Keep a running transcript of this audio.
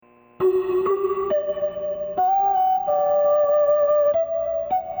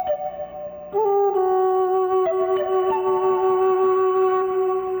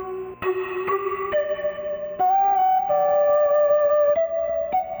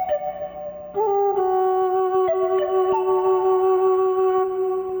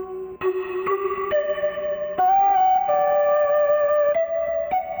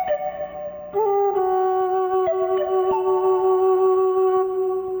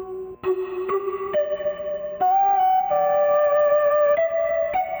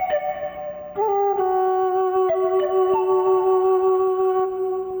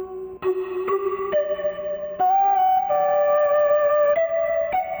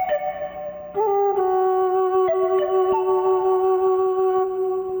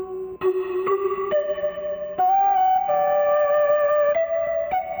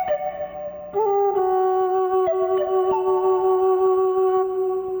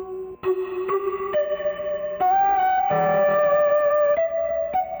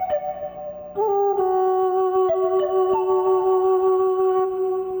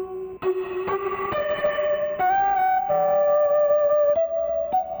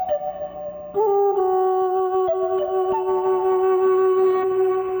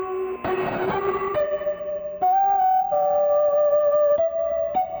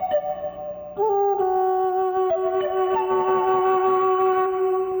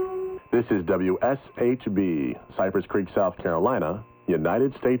This is WSHB, Cypress Creek, South Carolina,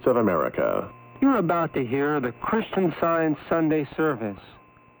 United States of America. You're about to hear the Christian Science Sunday service,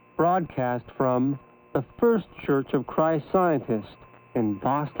 broadcast from the First Church of Christ Scientist in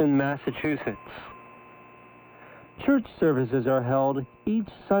Boston, Massachusetts. Church services are held each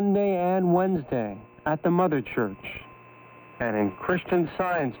Sunday and Wednesday at the Mother Church and in Christian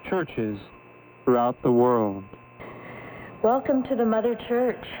Science churches throughout the world. Welcome to the Mother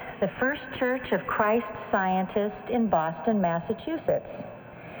Church, the First Church of Christ Scientist in Boston, Massachusetts.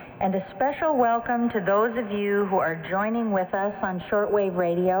 And a special welcome to those of you who are joining with us on shortwave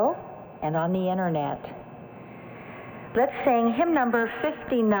radio and on the internet. Let's sing hymn number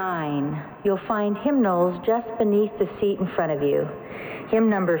 59. You'll find hymnals just beneath the seat in front of you. Hymn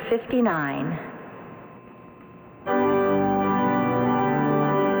number 59.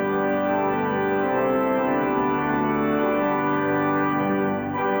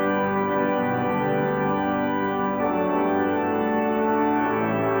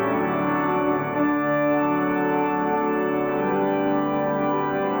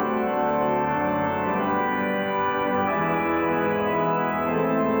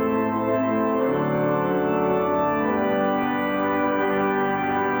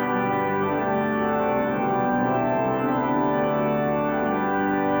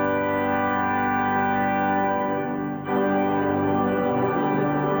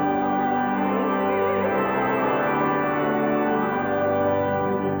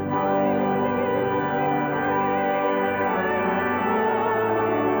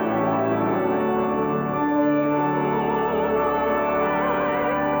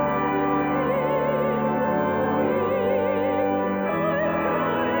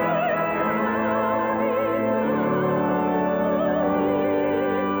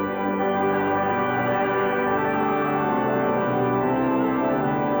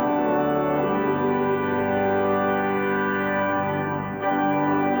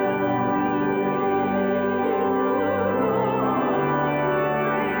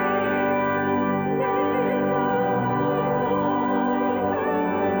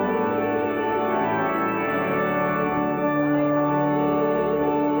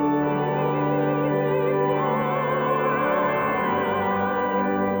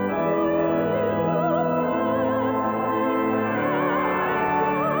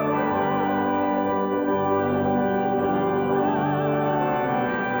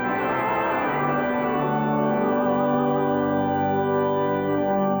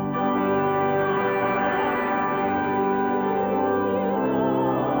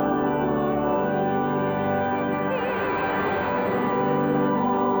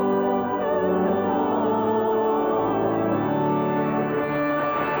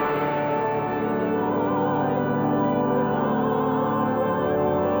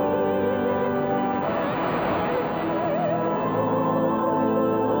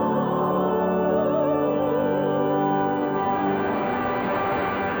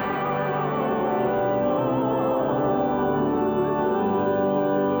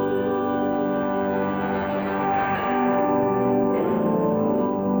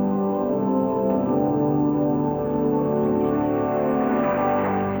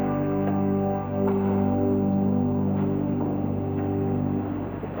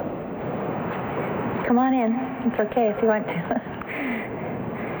 Come on in. It's okay if you want to.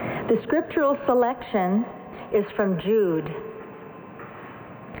 The scriptural selection is from Jude.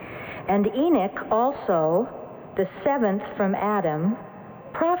 And Enoch also, the seventh from Adam,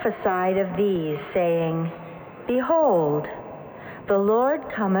 prophesied of these, saying, Behold, the Lord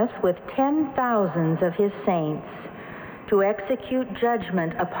cometh with 10,000s of his saints, to execute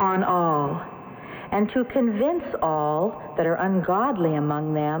judgment upon all, and to convince all that are ungodly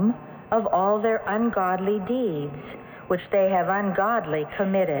among them of all their ungodly deeds, which they have ungodly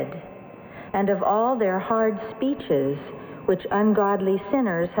committed, and of all their hard speeches, which ungodly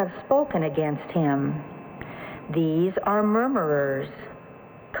sinners have spoken against him. These are murmurers,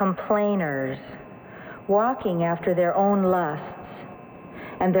 complainers, walking after their own lusts,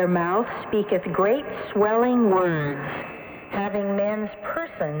 and their mouth speaketh great swelling words, having men's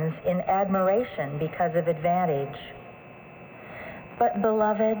persons in admiration because of advantage. But,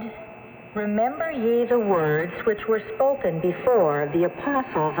 beloved, remember ye the words which were spoken before of the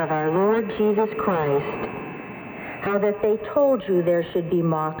apostles of our Lord Jesus Christ, how that they told you there should be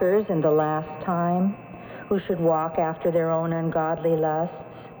mockers in the last time, who should walk after their own ungodly lusts.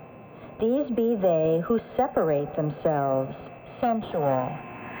 These be they who separate themselves, sensual,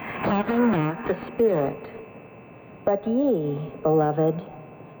 having not the Spirit. But ye, beloved,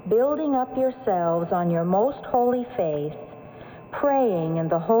 building up yourselves on your most holy faith, praying in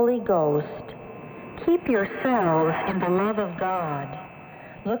the Holy Ghost, keep yourselves in the love of God,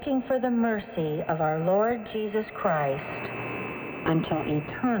 looking for the mercy of our Lord Jesus Christ unto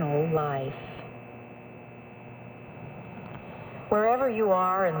eternal life. Wherever you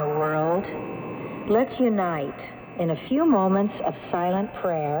are in the world, let's unite in a few moments of silent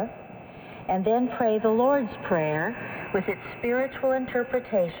prayer and then pray the Lord's Prayer with its spiritual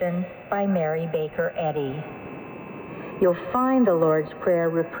interpretation by Mary Baker Eddy. You'll find the Lord's Prayer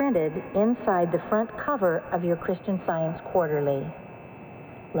reprinted inside the front cover of your Christian Science Quarterly.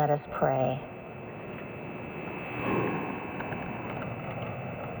 Let us pray.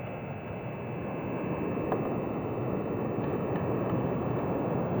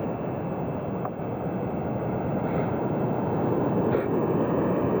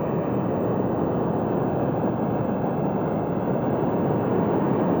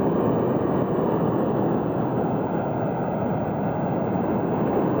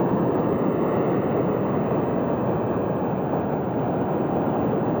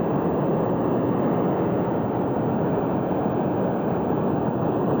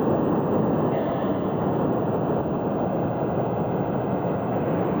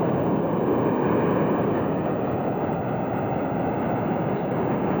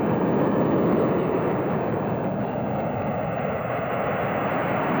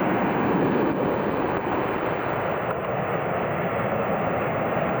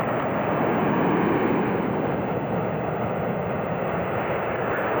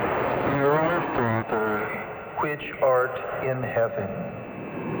 Which art in heaven.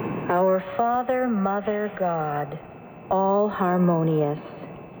 Our Father, Mother, God, all harmonious.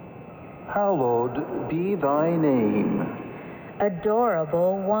 Hallowed be thy name.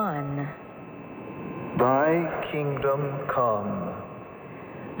 Adorable One. Thy kingdom come.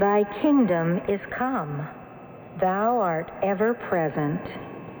 Thy kingdom is come. Thou art ever present.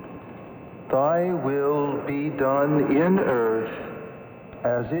 Thy will be done in earth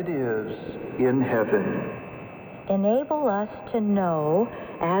as it is in heaven. Enable us to know,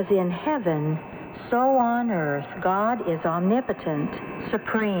 as in heaven, so on earth, God is omnipotent,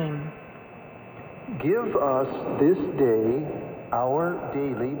 supreme. Give us this day our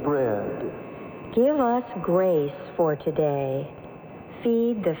daily bread. Give us grace for today.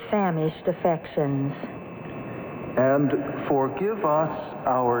 Feed the famished affections. And forgive us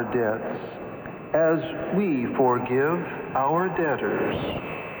our debts, as we forgive our debtors.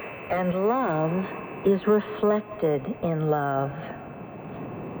 And love is reflected in love.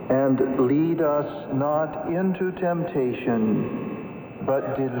 And lead us not into temptation,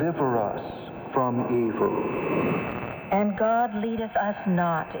 but deliver us from evil. And God leadeth us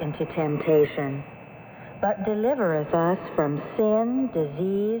not into temptation, but delivereth us from sin,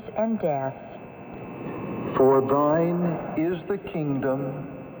 disease, and death. For thine is the kingdom,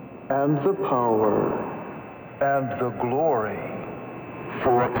 and the power, and the glory,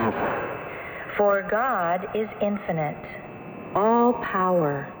 forever. For God is infinite, all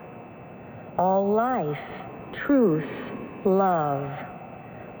power, all life, truth, love,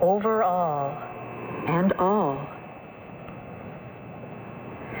 over all and all.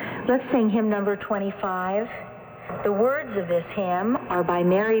 Let's sing hymn number 25. The words of this hymn are by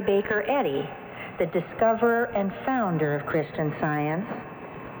Mary Baker Eddy, the discoverer and founder of Christian Science.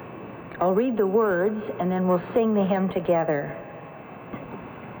 I'll read the words and then we'll sing the hymn together.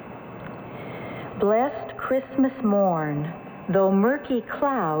 Blessed Christmas morn, though murky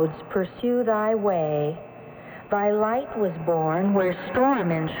clouds pursue thy way, thy light was born where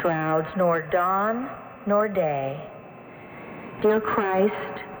storm enshrouds nor dawn nor day. Dear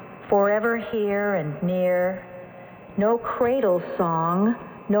Christ, forever here and near, no cradle song,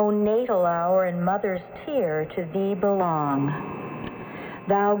 no natal hour and mother's tear to thee belong.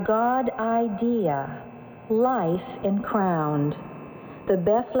 Thou God idea, life encrowned, the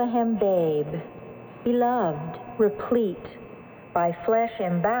Bethlehem babe, beloved, replete, by flesh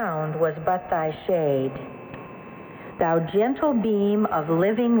embound was but thy shade. Thou gentle beam of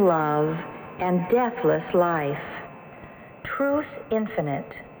living love and deathless life, truth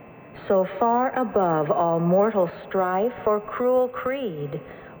infinite, so far above all mortal strife or cruel creed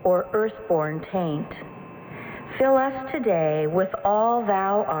or earthborn taint. Fill us today with all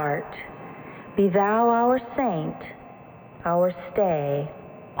thou art. Be thou our saint, our stay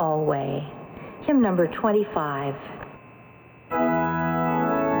alway. Hymn number 25.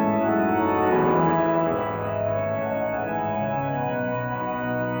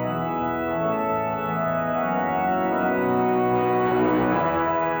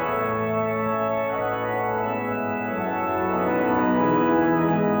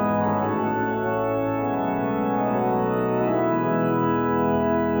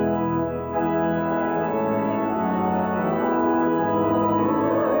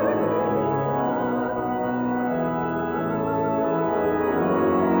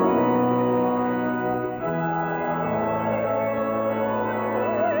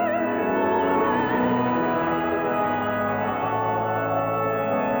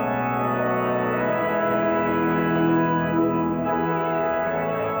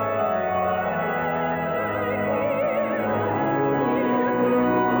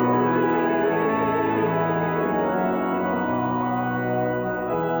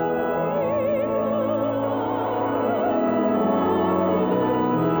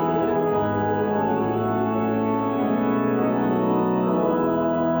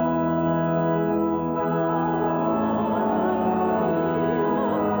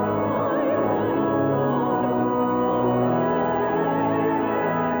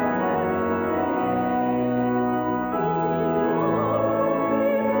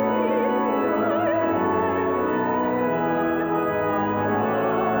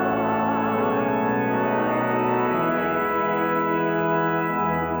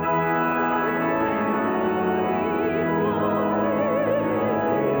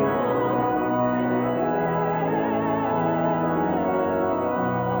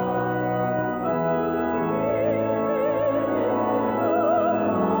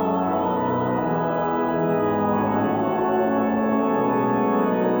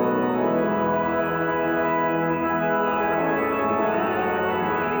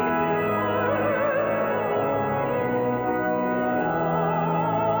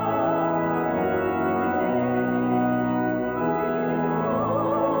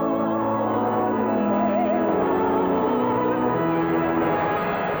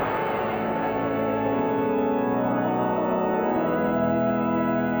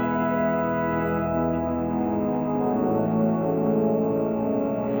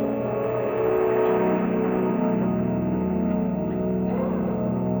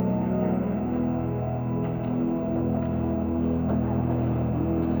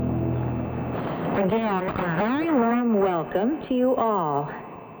 again, a very warm welcome to you all.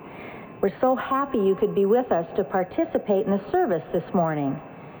 We're so happy you could be with us to participate in the service this morning.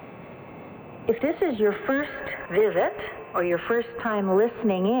 If this is your first visit or your first time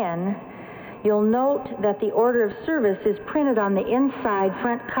listening in, you'll note that the order of service is printed on the inside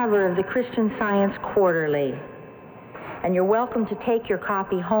front cover of the Christian Science Quarterly. And you're welcome to take your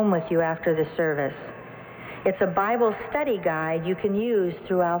copy home with you after the service. It's a Bible study guide you can use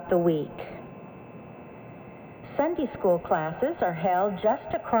throughout the week. Sunday school classes are held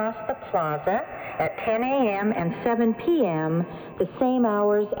just across the plaza at 10 a.m. and 7 p.m., the same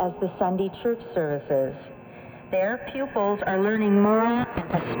hours as the Sunday church services. There, pupils are learning more about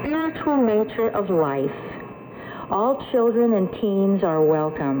the spiritual nature of life. All children and teens are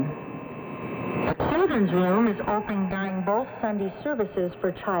welcome. The children's room is open during both Sunday services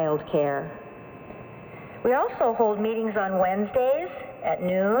for child care. We also hold meetings on Wednesdays at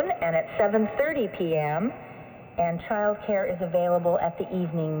noon and at 7:30 p.m., and child care is available at the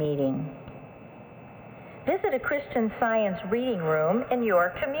evening meeting. Visit a Christian Science reading room in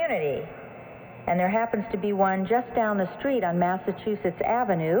your community. And there happens to be one just down the street on Massachusetts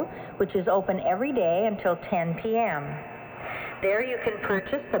Avenue, which is open every day until 10 p.m. There you can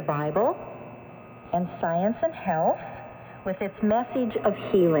purchase the Bible and Science and Health with its message of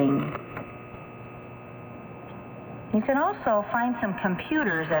healing. You can also find some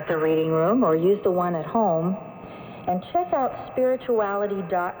computers at the reading room or use the one at home. And check out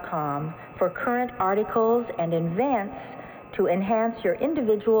spirituality.com for current articles and events to enhance your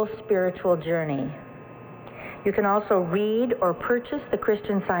individual spiritual journey. You can also read or purchase the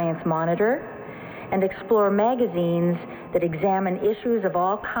Christian Science Monitor and explore magazines that examine issues of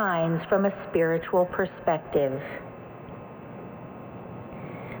all kinds from a spiritual perspective.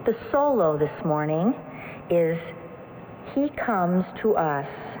 The solo this morning is "He Comes to Us"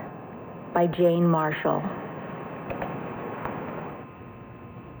 by Jane Marshall.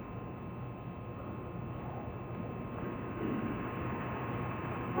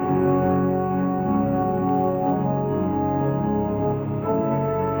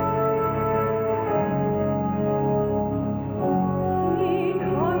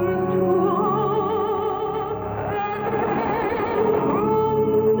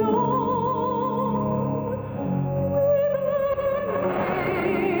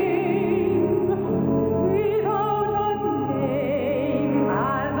 We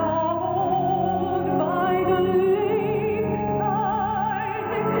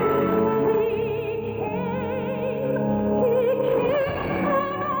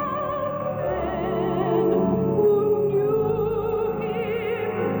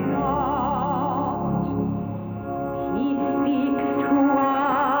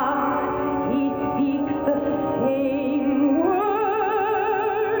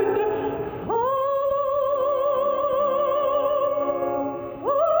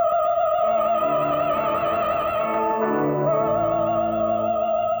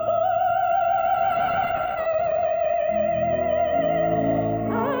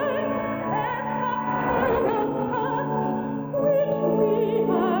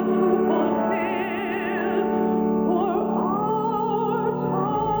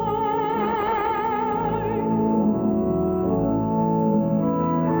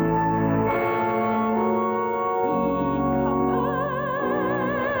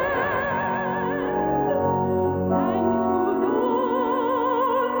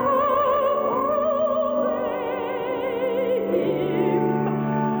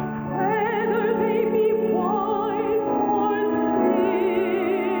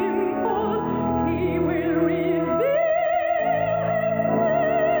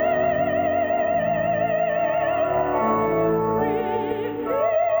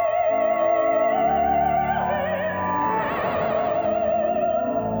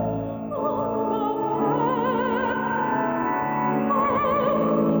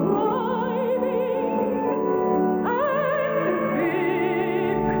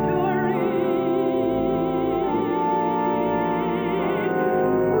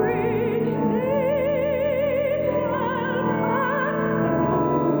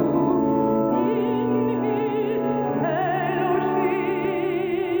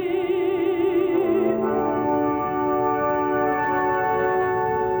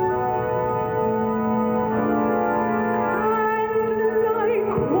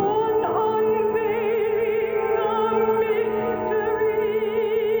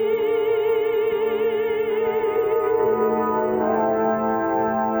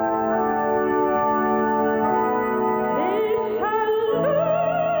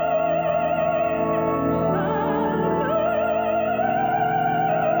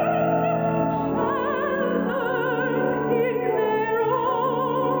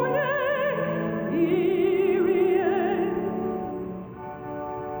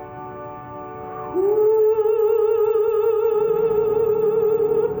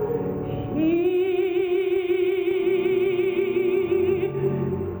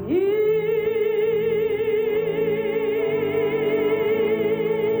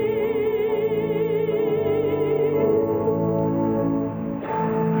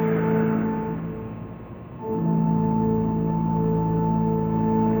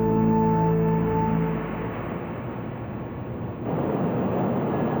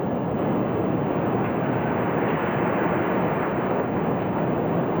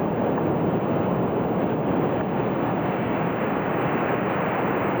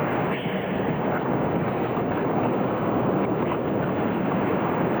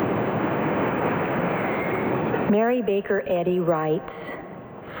Mary Baker Eddy writes,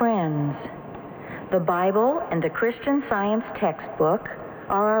 "Friends, the Bible and the Christian Science textbook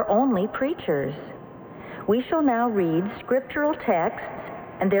are our only preachers. We shall now read scriptural texts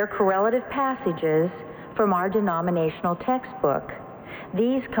and their correlative passages from our denominational textbook.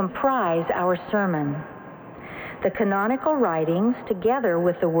 These comprise our sermon. The canonical writings, together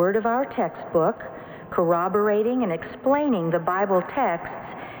with the word of our textbook, corroborating and explaining the Bible texts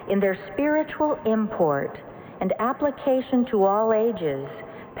in their spiritual import and application to all ages,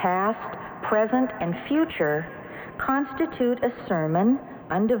 past, present, and future, constitute a sermon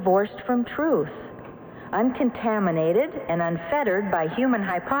undivorced from truth, uncontaminated and unfettered by human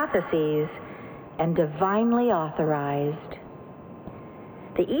hypotheses, and divinely authorized."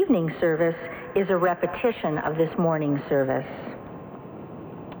 The evening service is a repetition of this morning's service.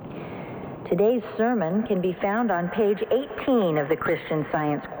 Today's sermon can be found on page 18 of the Christian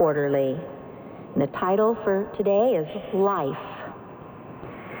Science Quarterly. And the title for today is Life.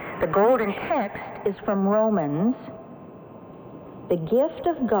 The golden text is from Romans. "The gift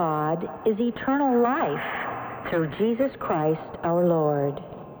of God is eternal life through Jesus Christ our Lord."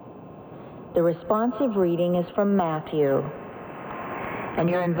 The responsive reading is from Matthew. And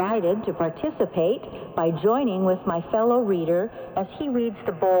you're invited to participate by joining with my fellow reader as he reads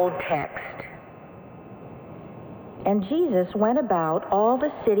the bold text. "And Jesus went about all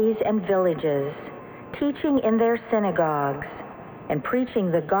the cities and villages, teaching in their synagogues and preaching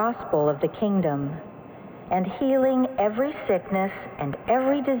the gospel of the kingdom, and healing every sickness and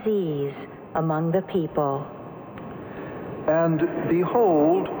every disease among the people. And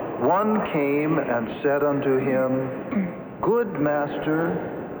behold, one came and said unto him, Good Master,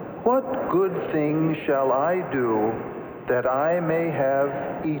 what good thing shall I do that I may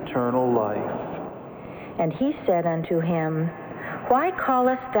have eternal life? And he said unto him, Why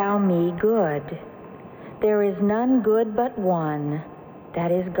callest thou me good? There is none good but one,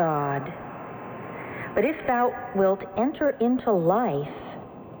 that is God. But if thou wilt enter into life,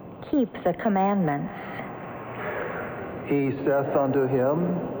 keep the commandments. He saith unto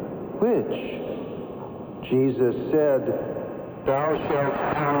him, Which? Jesus said, Thou shalt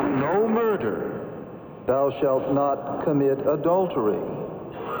do no murder. Thou shalt not commit adultery.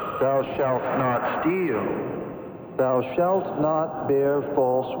 Thou shalt not steal. Thou shalt not bear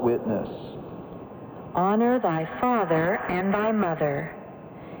false witness. Honor thy father and thy mother,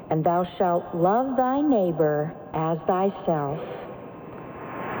 and thou shalt love thy neighbor as thyself.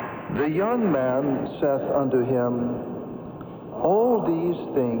 The young man saith unto him, All these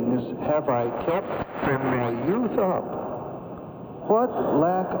things have I kept from my youth up. What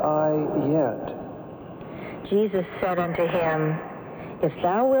lack I yet? Jesus said unto him, If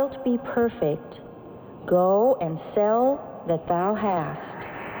thou wilt be perfect, go and sell that thou hast,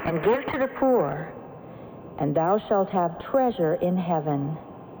 and give to the poor, and thou shalt have treasure in heaven.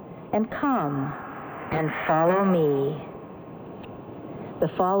 And come and follow me. The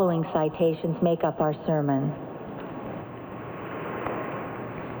following citations make up our sermon.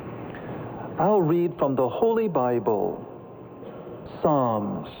 I'll read from the Holy Bible.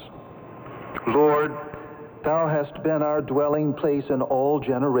 Psalms. Lord, thou hast been our dwelling place in all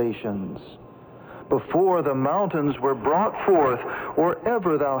generations. Before the mountains were brought forth, or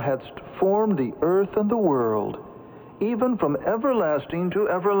ever thou hadst formed the earth and the world, even from everlasting to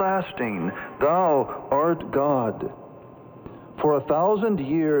everlasting, thou art God. For 1,000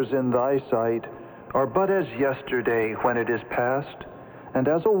 years in thy sight are but as yesterday when it is past, and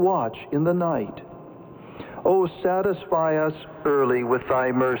as a watch in the night. O satisfy us early with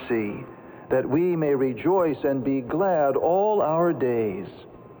thy mercy, that we may rejoice and be glad all our days.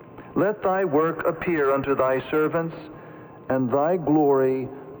 Let thy work appear unto thy servants, and thy glory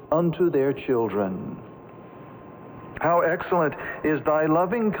unto their children. How excellent is thy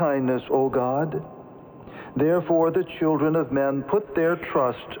loving kindness, O God! Therefore the children of men put their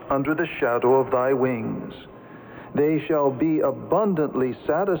trust under the shadow of thy wings. They shall be abundantly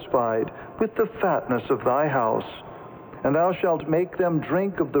satisfied with the fatness of thy house, and thou shalt make them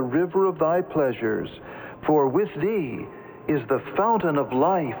drink of the river of thy pleasures, for with thee is the fountain of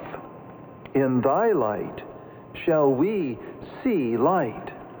life. In thy light shall we see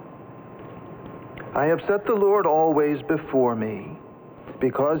light. I have set the Lord always before me.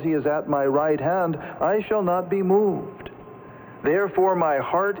 Because he is at my right hand, I shall not be moved. Therefore my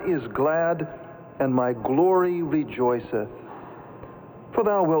heart is glad, and my glory rejoiceth. For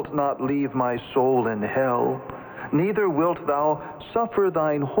thou wilt not leave my soul in hell, neither wilt thou suffer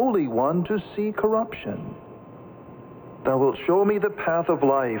thine Holy One to see corruption. Thou wilt show me the path of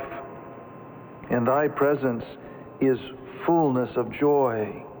life. In thy presence is fullness of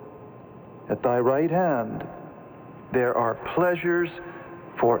joy. At thy right hand there are pleasures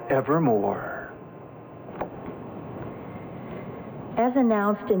forevermore. As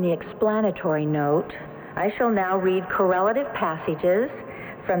announced in the explanatory note, I shall now read correlative passages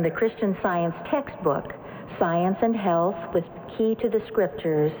from the Christian Science textbook, Science and Health with Key to the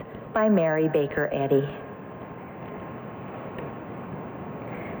Scriptures by Mary Baker Eddy.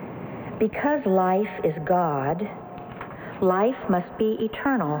 Because life is God, life must be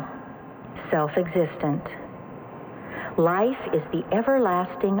eternal, self-existent. Life is the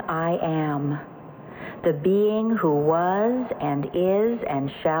everlasting I am, the being who was and is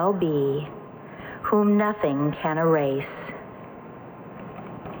and shall be, whom nothing can erase.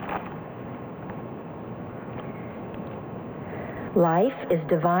 Life is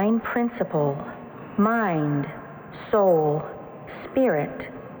divine principle, mind, soul, spirit.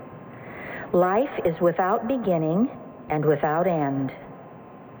 Life is without beginning and without end.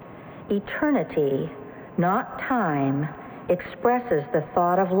 Eternity, not time, expresses the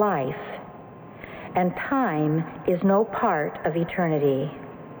thought of life, and time is no part of eternity.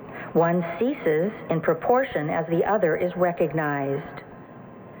 One ceases in proportion as the other is recognized.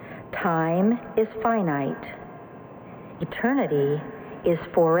 Time is finite. Eternity is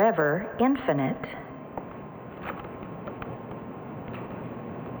forever infinite.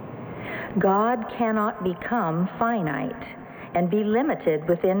 God cannot become finite and be limited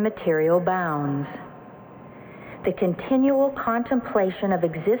within material bounds. The continual contemplation of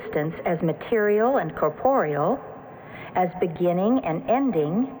existence as material and corporeal, as beginning and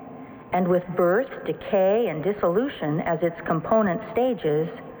ending, and with birth, decay, and dissolution as its component stages,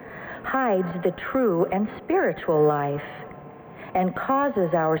 hides the true and spiritual life and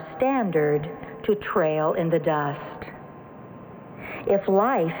causes our standard to trail in the dust. If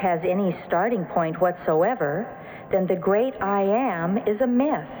life has any starting point whatsoever, then the great I am is a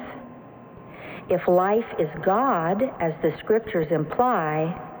myth. If life is God, as the scriptures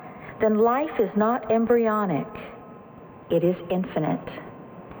imply, then life is not embryonic. It is infinite.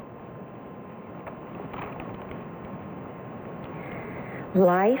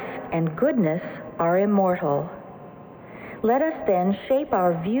 Life and goodness are immortal. Let us then shape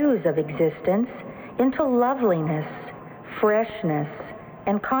our views of existence into loveliness, freshness,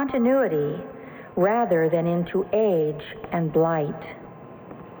 and continuity, rather than into age and blight.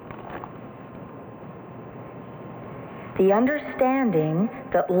 The understanding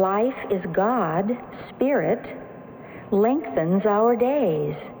that life is God, Spirit, lengthens our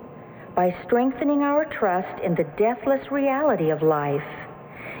days by strengthening our trust in the deathless reality of life,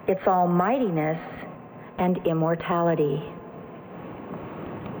 its almightiness and immortality.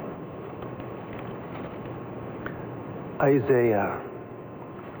 Isaiah.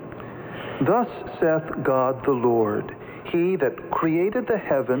 Thus saith God the Lord, He that created the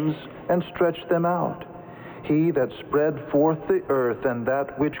heavens and stretched them out, He that spread forth the earth and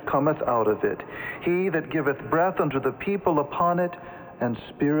that which cometh out of it, He that giveth breath unto the people upon it, and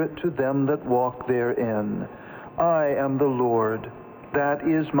spirit to them that walk therein. I am the Lord, that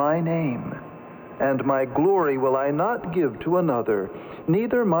is my name. And my glory will I not give to another,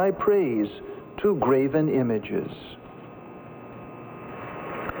 neither my praise to graven images.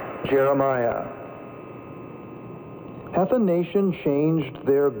 Jeremiah. Hath a nation changed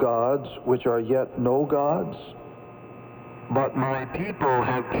their gods, which are yet no gods? But my people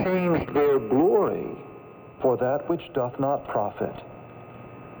have changed their glory for that which doth not profit.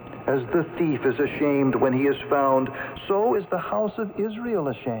 As the thief is ashamed when he is found, so is the house of Israel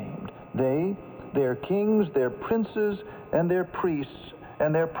ashamed. They, their kings, their princes, and their priests,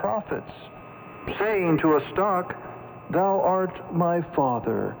 and their prophets, saying to a stock, Thou art my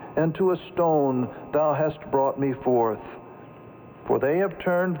father, and to a stone thou hast brought me forth. For they have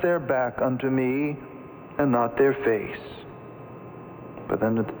turned their back unto me, and not their face. But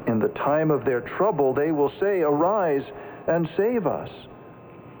then in the time of their trouble they will say, Arise, and save us.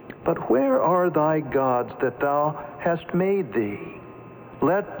 But where are thy gods that thou hast made thee?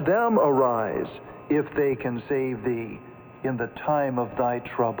 Let them arise, if they can save thee in the time of thy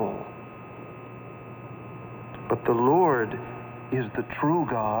trouble. But the Lord is the true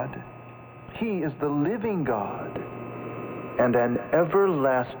God. He is the living God and an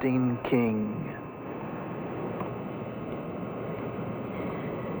everlasting King.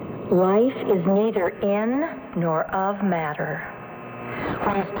 Life is neither in nor of matter.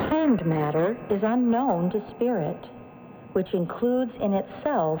 What is termed matter is unknown to spirit, which includes in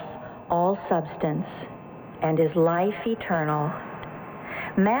itself all substance and is life eternal.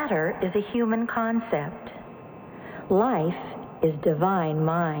 Matter is a human concept. Life is divine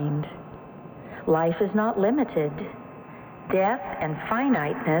mind. Life is not limited. Death and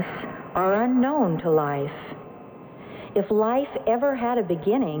finiteness are unknown to life. If life ever had a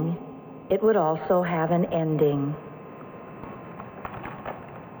beginning, it would also have an ending.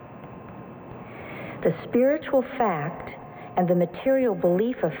 The spiritual fact and the material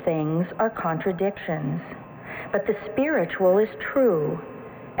belief of things are contradictions, but the spiritual is true,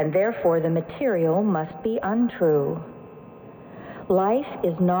 and therefore the material must be untrue. Life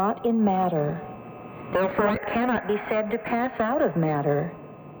is not in matter, therefore it cannot be said to pass out of matter.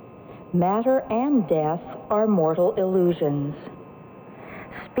 Matter and death are mortal illusions.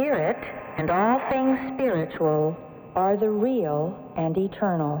 Spirit and all things spiritual are the real and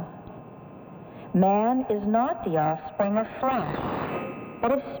eternal. Man is not the offspring of flesh,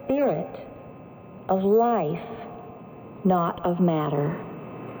 but of spirit, of life, not of matter.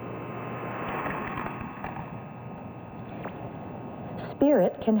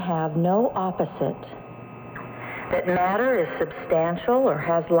 Spirit can have no opposite. That matter is substantial or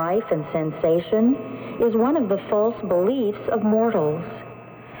has life and sensation is one of the false beliefs of mortals,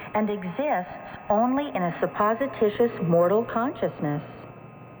 and exists only in a supposititious mortal consciousness.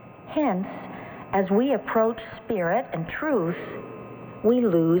 Hence, as we approach spirit and truth, we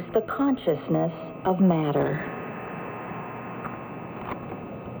lose the consciousness of matter.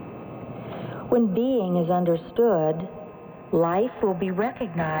 When being is understood, life will be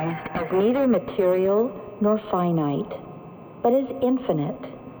recognized as neither material nor finite, but as infinite,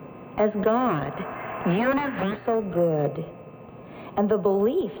 as God, universal good. And the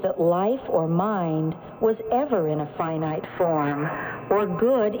belief that life or mind was ever in a finite form, or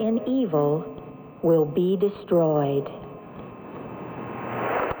good in evil, will be destroyed.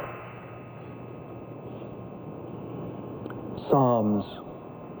 Psalms.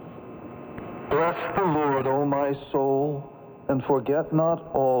 Bless the Lord, O my soul, and forget not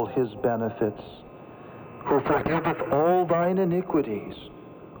all his benefits, who forgiveth all thine iniquities,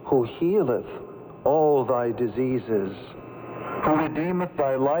 who healeth all thy diseases, who redeemeth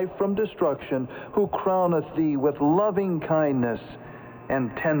thy life from destruction, who crowneth thee with loving kindness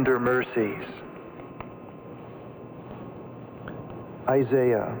and tender mercies.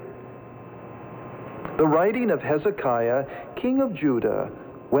 Isaiah. The writing of Hezekiah, king of Judah,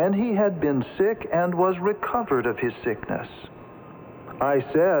 when he had been sick and was recovered of his sickness. I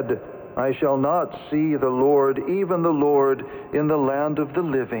said, I shall not see the Lord, even the Lord, in the land of the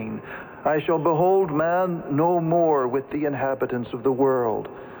living. I shall behold man no more with the inhabitants of the world.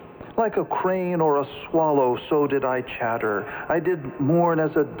 Like a crane or a swallow, so did I chatter. I did mourn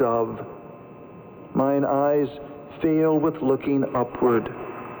as a dove. Mine eyes fail with looking upward.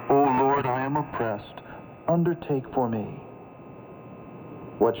 O Lord, I am oppressed. Undertake for me.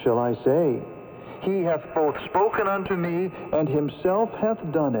 What shall I say? He hath both spoken unto me, and himself hath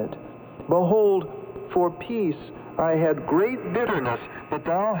done it. Behold, for peace I had great bitterness, but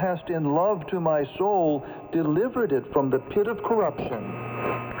thou hast in love to my soul delivered it from the pit of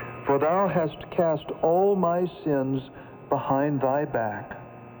corruption. For thou hast cast all my sins behind thy back.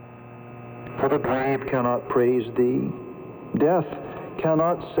 For the grave cannot praise thee, death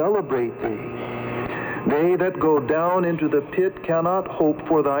cannot celebrate thee. They that go down into the pit cannot hope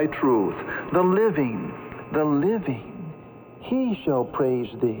for thy truth. The living, he shall praise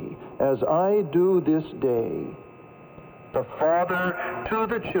thee, as I do this day. The Father to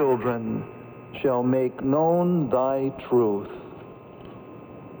the children shall make known thy truth.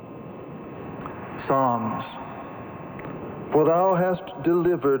 Psalms. For thou hast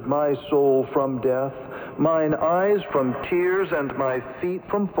delivered my soul from death, mine eyes from tears, and my feet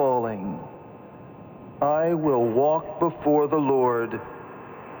from falling. I will walk before the Lord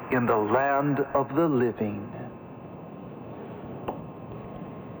in the land of the living.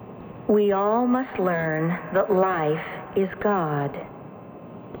 We all must learn that life is God.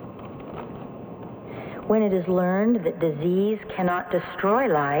 When it is learned that disease cannot destroy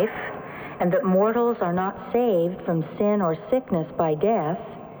life, and that mortals are not saved from sin or sickness by death,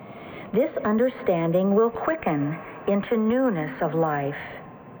 this understanding will quicken into newness of life.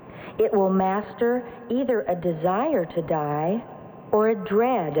 It will master either a desire to die or a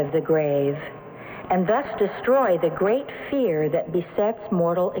dread of the grave, and thus destroy the great fear that besets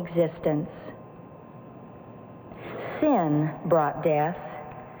mortal existence. Sin brought death,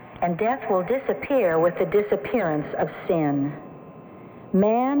 and death will disappear with the disappearance of sin.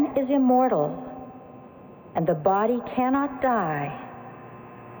 Man is immortal, and the body cannot die,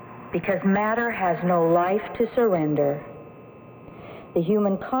 because matter has no life to surrender. The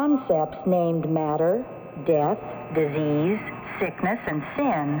human concepts named matter, death, disease, sickness, and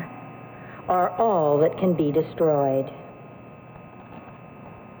sin are all that can be destroyed.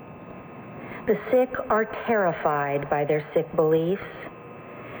 The sick are terrified by their sick beliefs.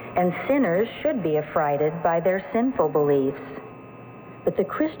 and sinners should be affrighted by their sinful beliefs. But the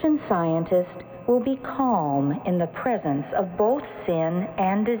Christian scientist will be calm in the presence of both sin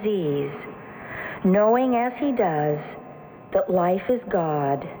and disease, knowing as he does that life is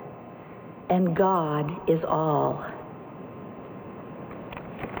God and God is all.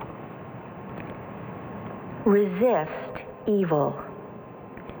 Resist evil,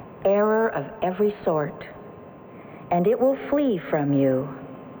 error of every sort, and it will flee from you.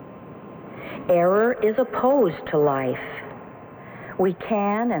 Error is opposed to life. We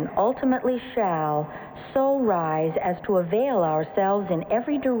can and ultimately shall so rise as to avail ourselves in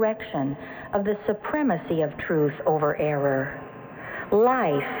every direction of the supremacy of truth over error,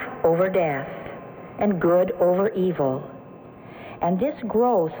 life over death, and good over evil. And this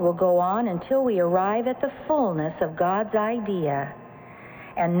growth will go on until we arrive at the fullness of God's idea,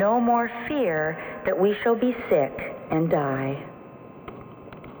 and no more fear that we shall be sick and die.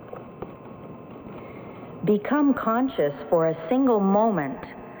 Become conscious for a single moment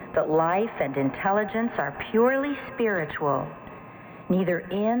that life and intelligence are purely spiritual, neither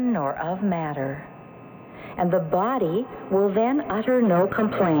in nor of matter, and the body will then utter no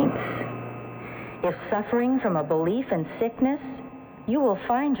complaints. If suffering from a belief in sickness, you will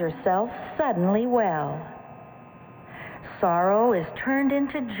find yourself suddenly well. Sorrow is turned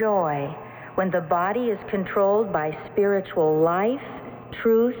into joy when the body is controlled by spiritual life,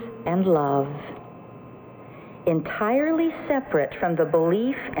 truth, and love. Entirely separate from the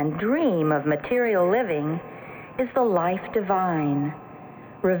belief and dream of material living is the life divine,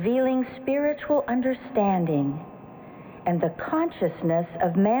 revealing spiritual understanding and the consciousness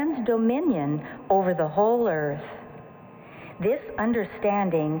of man's dominion over the whole earth. This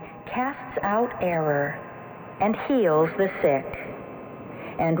understanding casts out error and heals the sick,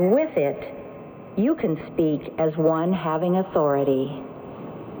 and with it, you can speak as one having authority.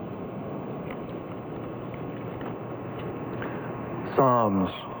 Psalms.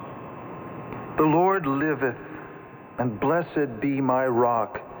 The Lord liveth, and blessed be my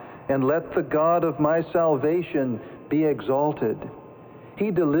rock, and let the God of my salvation be exalted. He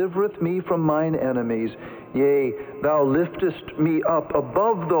delivereth me from mine enemies. Yea, thou liftest me up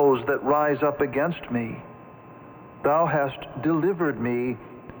above those that rise up against me. Thou hast delivered me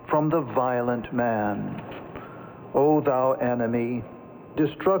from the violent man. O thou enemy,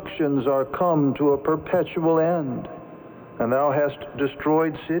 destructions are come to a perpetual end, and thou hast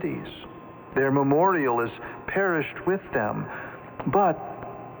destroyed cities. Their memorial is perished with them. But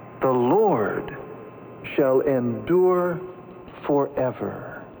the Lord shall endure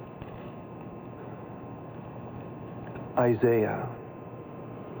forever. Isaiah.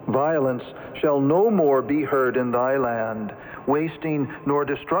 Violence shall no more be heard in thy land, wasting nor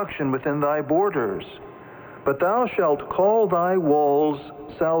destruction within thy borders. But thou shalt call thy walls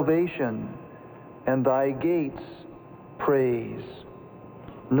salvation, and thy gates praise.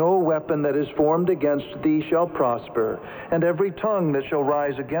 No weapon that is formed against thee shall prosper, and every tongue that shall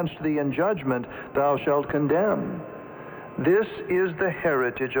rise against thee in judgment thou shalt condemn. This is the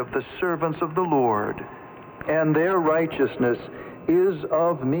heritage of the servants of the Lord, and their righteousness is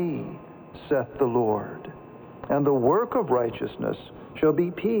of me, saith the Lord. And the work of righteousness shall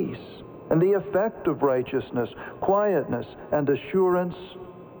be peace, and the effect of righteousness, quietness and assurance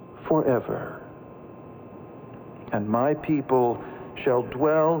forever. And my people shall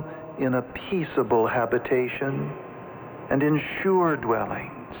dwell in a peaceable habitation, and in sure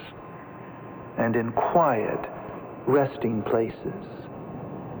dwellings, and in quiet resting places.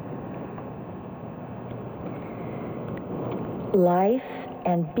 Life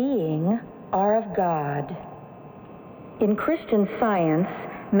and being are of God. In Christian science,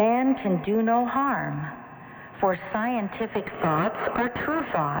 man can do no harm, for scientific thoughts are true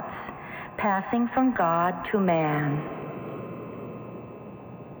thoughts, passing from God to man.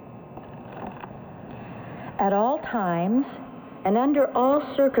 At all times and under all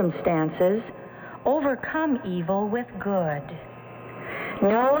circumstances, overcome evil with good.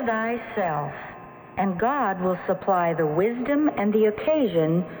 Know thyself, and God will supply the wisdom and the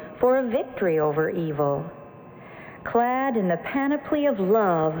occasion for a victory over evil. Clad in the panoply of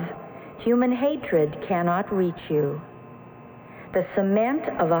love, human hatred cannot reach you. The cement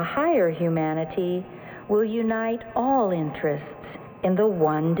of a higher humanity will unite all interests in the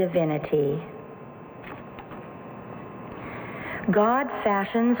one divinity. God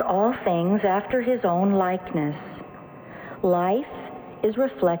fashions all things after his own likeness. Life is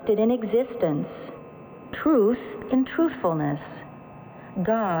reflected in existence, truth in truthfulness,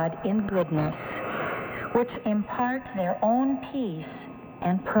 God in goodness, which impart their own peace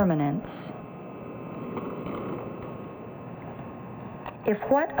and permanence. If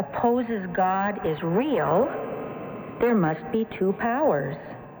what opposes God is real, there must be two powers,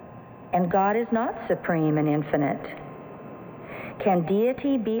 and God is not supreme and infinite. Can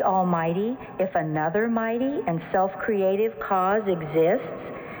deity be almighty if another mighty and self-creative cause exists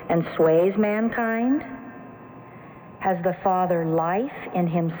and sways mankind? Has the Father life in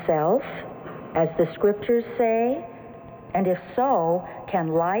himself, as the scriptures say? And if so, can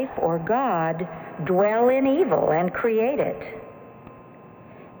life or God dwell in evil and create it?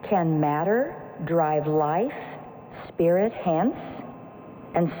 Can matter drive life, spirit hence,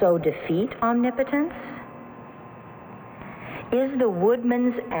 and so defeat omnipotence? Is the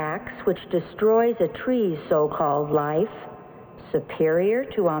woodman's axe which destroys a tree's so-called life superior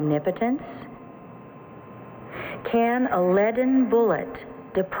to omnipotence? Can a leaden bullet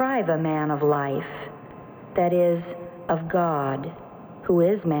deprive a man of life, that is, of God, who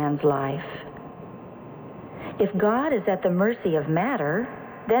is man's life? If God is at the mercy of matter,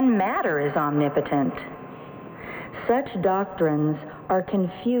 then matter is omnipotent. Such doctrines are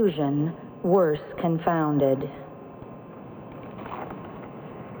confusion worse confounded.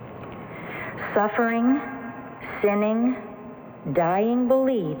 Suffering, sinning, dying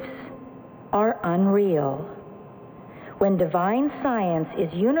beliefs are unreal. When divine science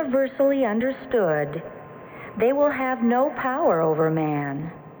is universally understood, they will have no power over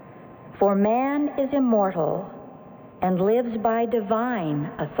man, for man is immortal and lives by divine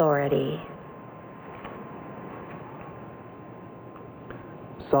authority.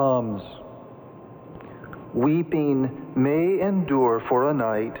 Psalms. Weeping may endure for a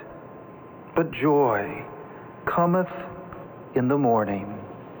night, but joy cometh in the morning.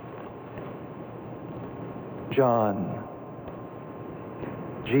 John.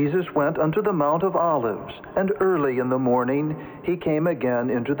 Jesus went unto the Mount of Olives, and early in the morning he came again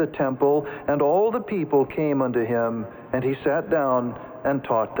into the temple, and all the people came unto him, and he sat down and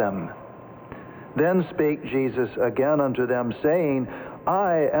taught them. Then spake Jesus again unto them, saying,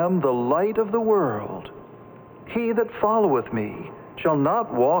 I am the light of the world. He that followeth me shall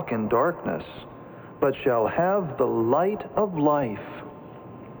not walk in darkness, but shall have the light of life.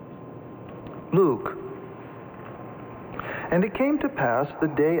 Luke. And it came to pass the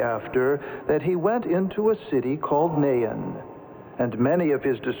day after that he went into a city called Nain, and many of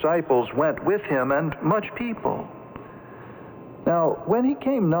his disciples went with him, and much people. Now, when he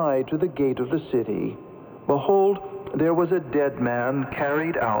came nigh to the gate of the city, behold, there was a dead man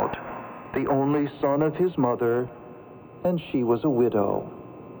carried out, the only son of his mother, and she was a widow.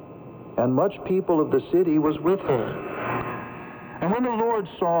 And much people of the city was with her. And when the Lord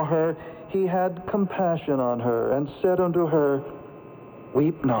saw her, he had compassion on her, and said unto her,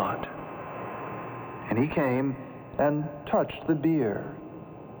 Weep not. And he came and touched the bier.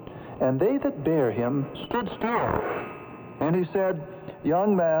 And they that bare him stood still. And he said,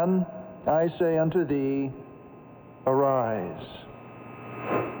 Young man, I say unto thee, arise.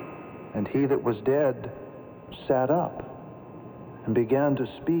 And he that was dead sat up, and began to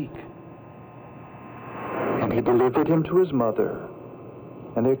speak. And he delivered him to his mother.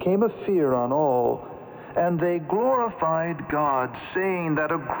 And there came a fear on all, and they glorified God, saying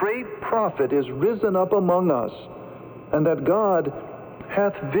that a great prophet is risen up among us, and that God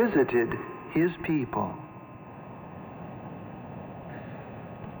hath visited his people.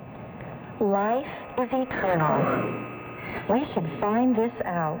 Life is eternal. We should find this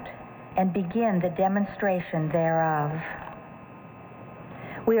out and begin the demonstration thereof.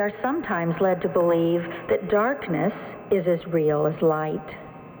 We are sometimes led to believe that darkness is as real as light.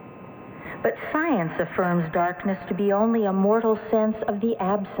 But science affirms darkness to be only a mortal sense of the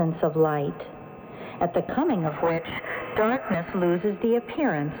absence of light, at the coming of which darkness loses the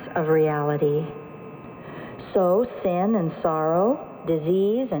appearance of reality. So sin and sorrow,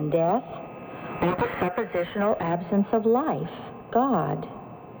 disease and death, are the suppositional absence of life, God,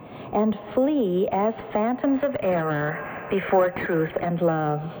 and flee as phantoms of error before truth and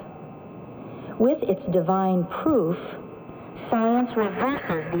love. With its divine proof, science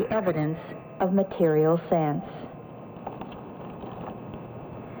reverses the evidence of material sense.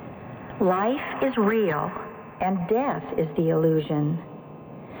 Life is real, and death is the illusion.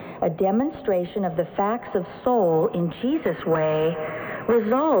 A demonstration of the facts of soul in Jesus' way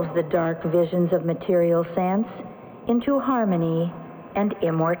resolves the dark visions of material sense into harmony and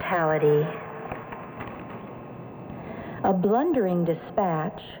immortality. A blundering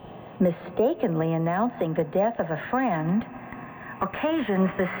dispatch, mistakenly announcing the death of a friend, occasions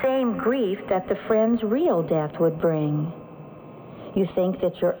the same grief that the friend's real death would bring. You think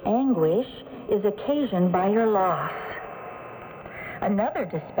that your anguish is occasioned by your loss. Another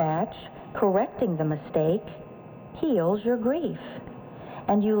dispatch, correcting the mistake, heals your grief,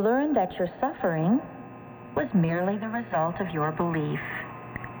 and you learn that your suffering was merely the result of your belief.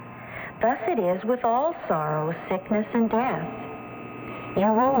 Thus it is with all sorrow, sickness, and death.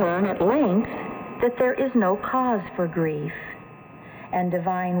 You will learn at length that there is no cause for grief, and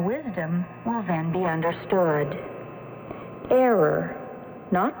divine wisdom will then be understood. Error,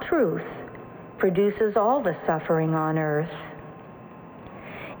 not truth, produces all the suffering on earth.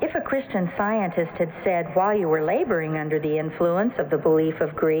 If a Christian Scientist had said while you were laboring under the influence of the belief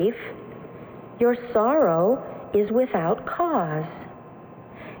of grief, your sorrow is without cause,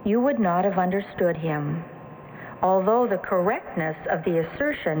 you would not have understood him, although the correctness of the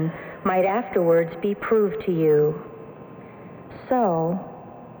assertion might afterwards be proved to you. So,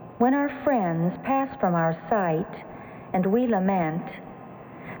 when our friends pass from our sight and we lament,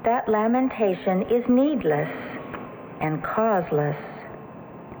 that lamentation is needless and causeless.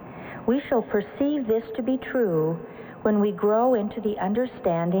 We shall perceive this to be true when we grow into the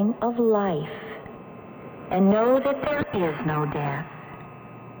understanding of life and know that there is no death.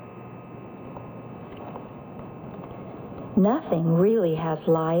 Nothing really has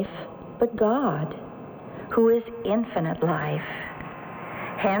life but God, who is infinite life.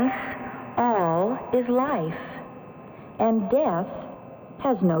 Hence, all is life, and death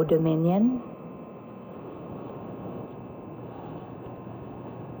has no dominion.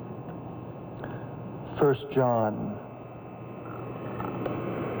 First John.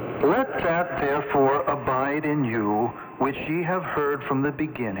 Let that therefore abide in you which ye have heard from the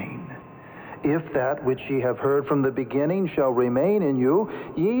beginning. If that which ye have heard from the beginning shall remain in you,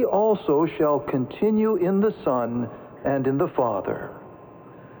 ye also shall continue in the Son and in the Father.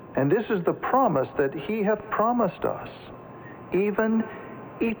 And this is the promise that he hath promised us, even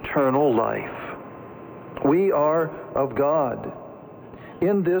eternal life. We are of God.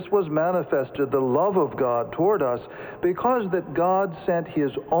 In this was manifested the love of God toward us, because that God sent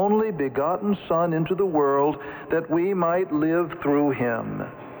his only begotten Son into the world, that we might live through him.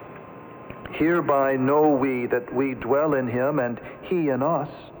 Hereby know we that we dwell in him, and he in us,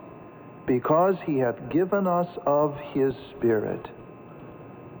 because he hath given us of his Spirit.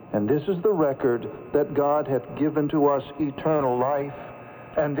 And this is the record that God hath given to us eternal life,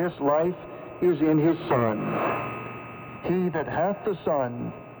 and this life is in his Son. He that hath the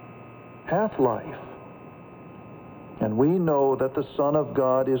Son hath life. And we know that the Son of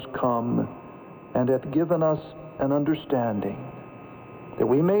God is come, and hath given us an understanding, that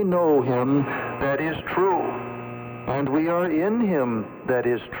we may know him that is true. And we are in him that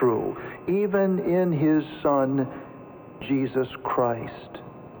is true, even in his Son, Jesus Christ.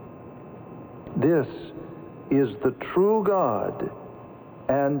 This is the true God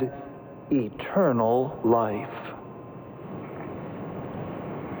and eternal life.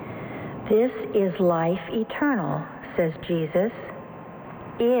 This is life eternal, says Jesus,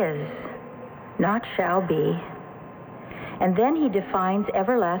 is, not shall be. And then he defines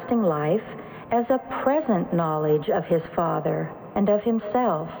everlasting life as a present knowledge of his Father and of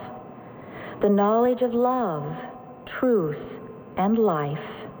himself, the knowledge of love, truth, and life.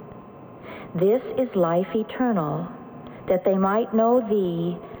 This is life eternal, that they might know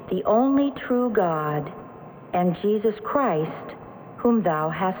thee, the only true God, and Jesus Christ, whom thou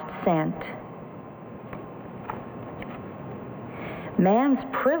hast sent. Man's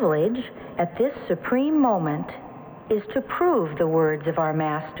privilege at this supreme moment is to prove the words of our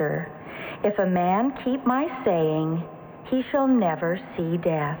Master. If a man keep my saying, he shall never see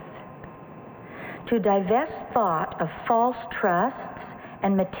death. To divest thought of false trusts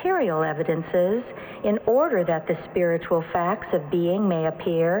and material evidences in order that the spiritual facts of being may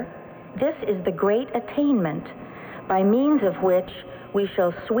appear, this is the great attainment by means of which we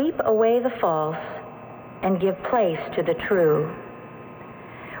shall sweep away the false and give place to the true.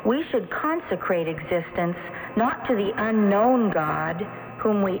 We should consecrate existence not to the unknown God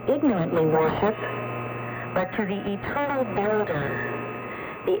whom we ignorantly worship, but to the eternal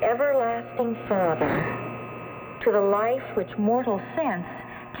Builder, the everlasting Father, to the life which mortal sense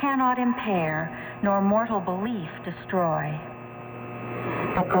cannot impair, nor mortal belief destroy.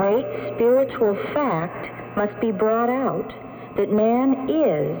 A great spiritual fact must be brought out, that man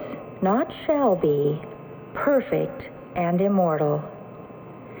is, not shall be, perfect and immortal.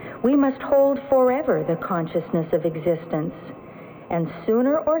 We must hold forever the consciousness of existence, and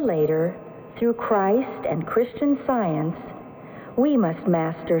sooner or later, through Christ and Christian Science, we must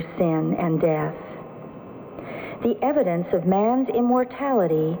master sin and death. The evidence of man's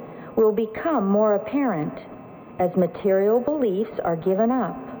immortality will become more apparent as material beliefs are given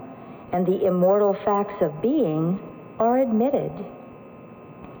up and the immortal facts of being are admitted.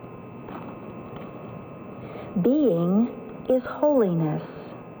 Being is holiness.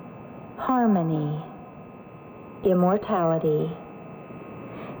 harmony, immortality.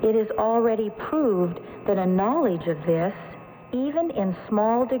 It is already proved that a knowledge of this, even in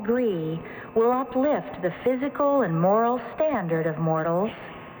small degree, will uplift the physical and moral standard of mortals,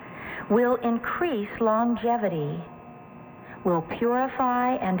 will increase longevity, will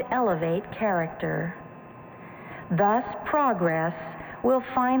purify and elevate character. Thus, progress will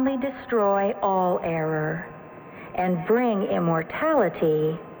finally destroy all error and bring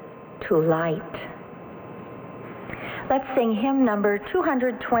immortality to light. Let's sing hymn number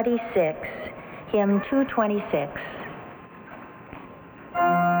 226, hymn 226.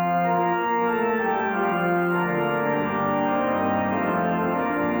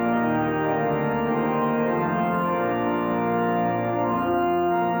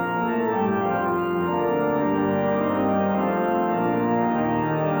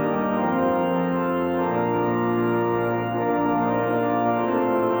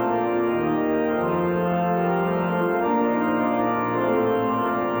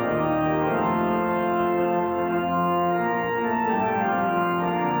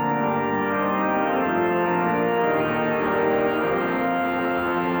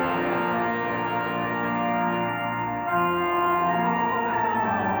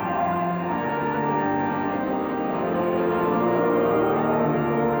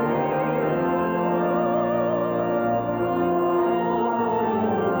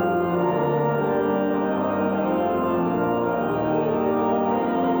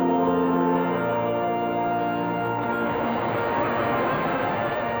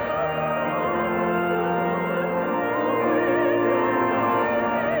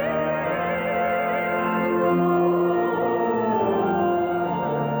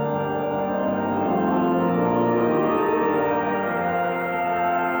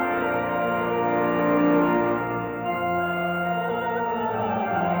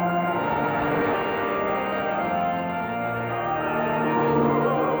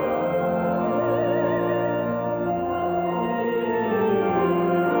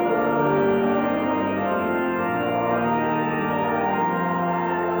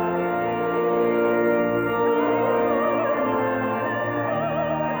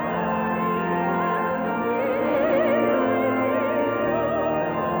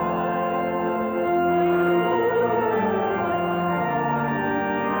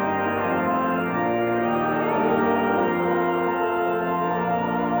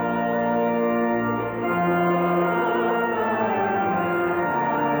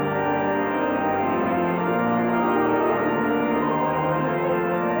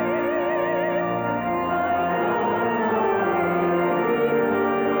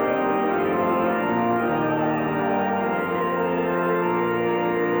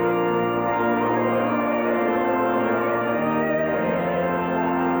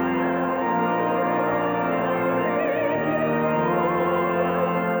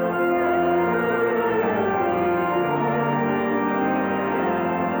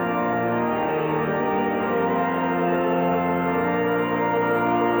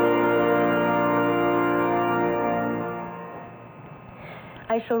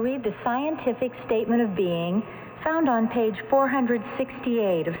 I shall read the scientific statement of being found on page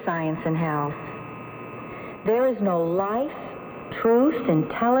 468 of Science and Health. There is no life, truth,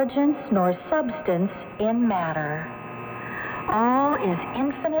 intelligence, nor substance in matter. All is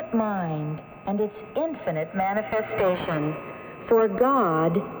infinite mind and its infinite manifestation, for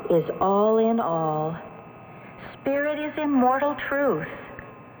God is all in all. Spirit is immortal truth.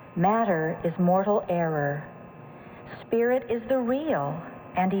 Matter is mortal error. Spirit is the real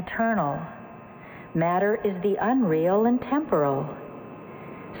and eternal. Matter is the unreal and temporal.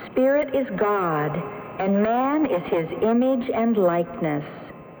 Spirit is God, and man is his image and likeness.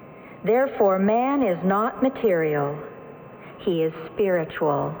 Therefore, man is not material. He is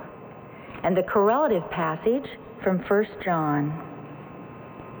spiritual. And the correlative passage from 1 John.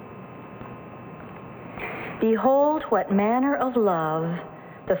 Behold, what manner of love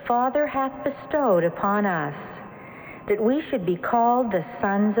the Father hath bestowed upon us, that we should be called the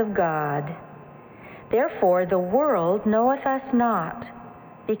sons of God. Therefore the world knoweth us not,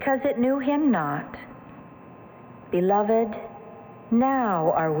 because it knew him not. Beloved,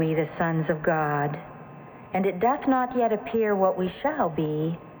 now are we the sons of God, and it doth not yet appear what we shall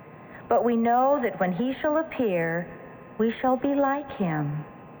be, but we know that when he shall appear, we shall be like him,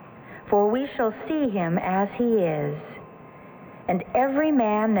 for we shall see him as he is. And every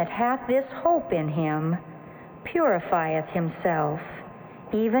man that hath this hope in him purifieth himself,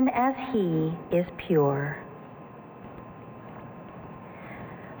 even as he is pure.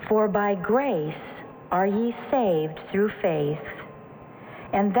 For by grace are ye saved through faith,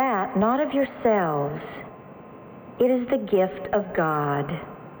 and that not of yourselves. It is the gift of God.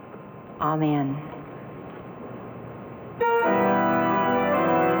 Amen.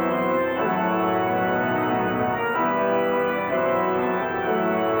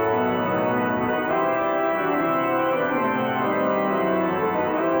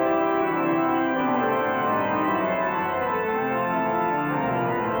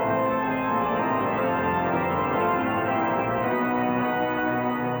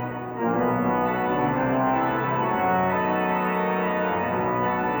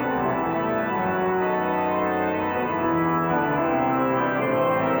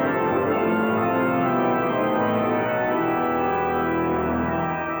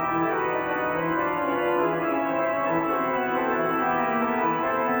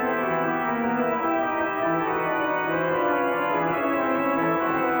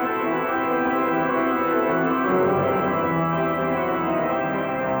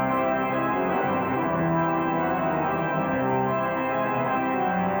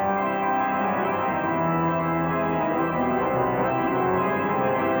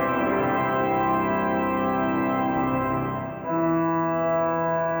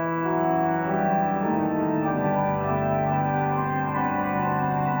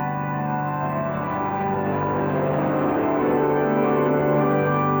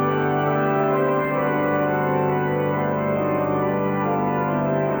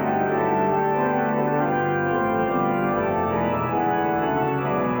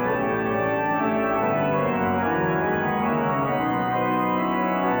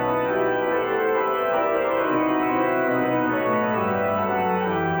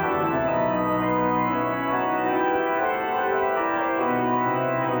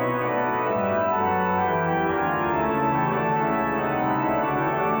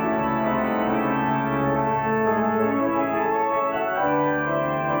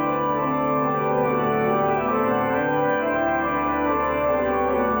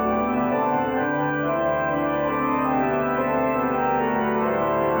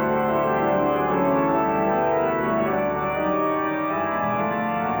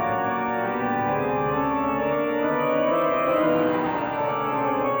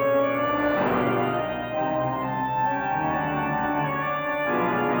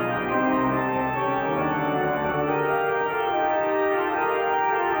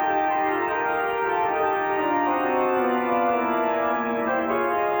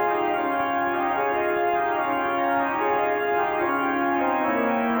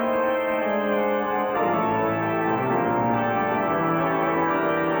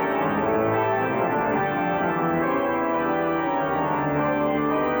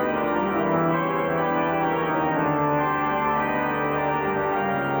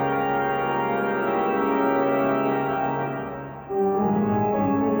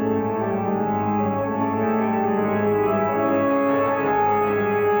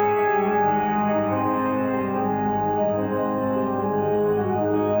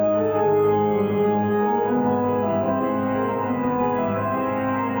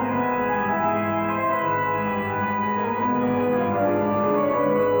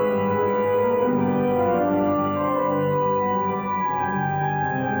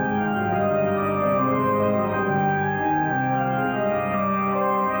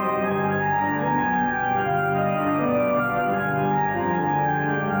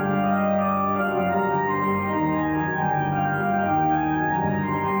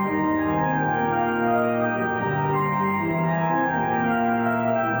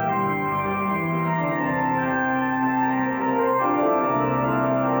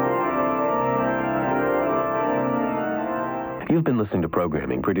 You've been listening to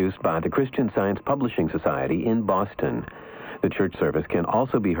programming produced by the Christian Science Publishing Society in Boston. The church service can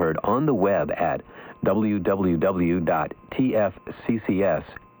also be heard on the web at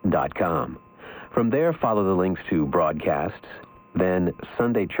www.tfccs.com. From there, follow the links to broadcasts, then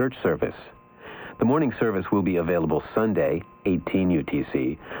Sunday church service. The morning service will be available Sunday, 18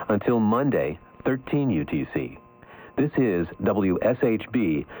 UTC, until Monday, 13 UTC. This is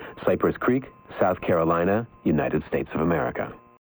WSHB, Cypress Creek, South Carolina, United States of America.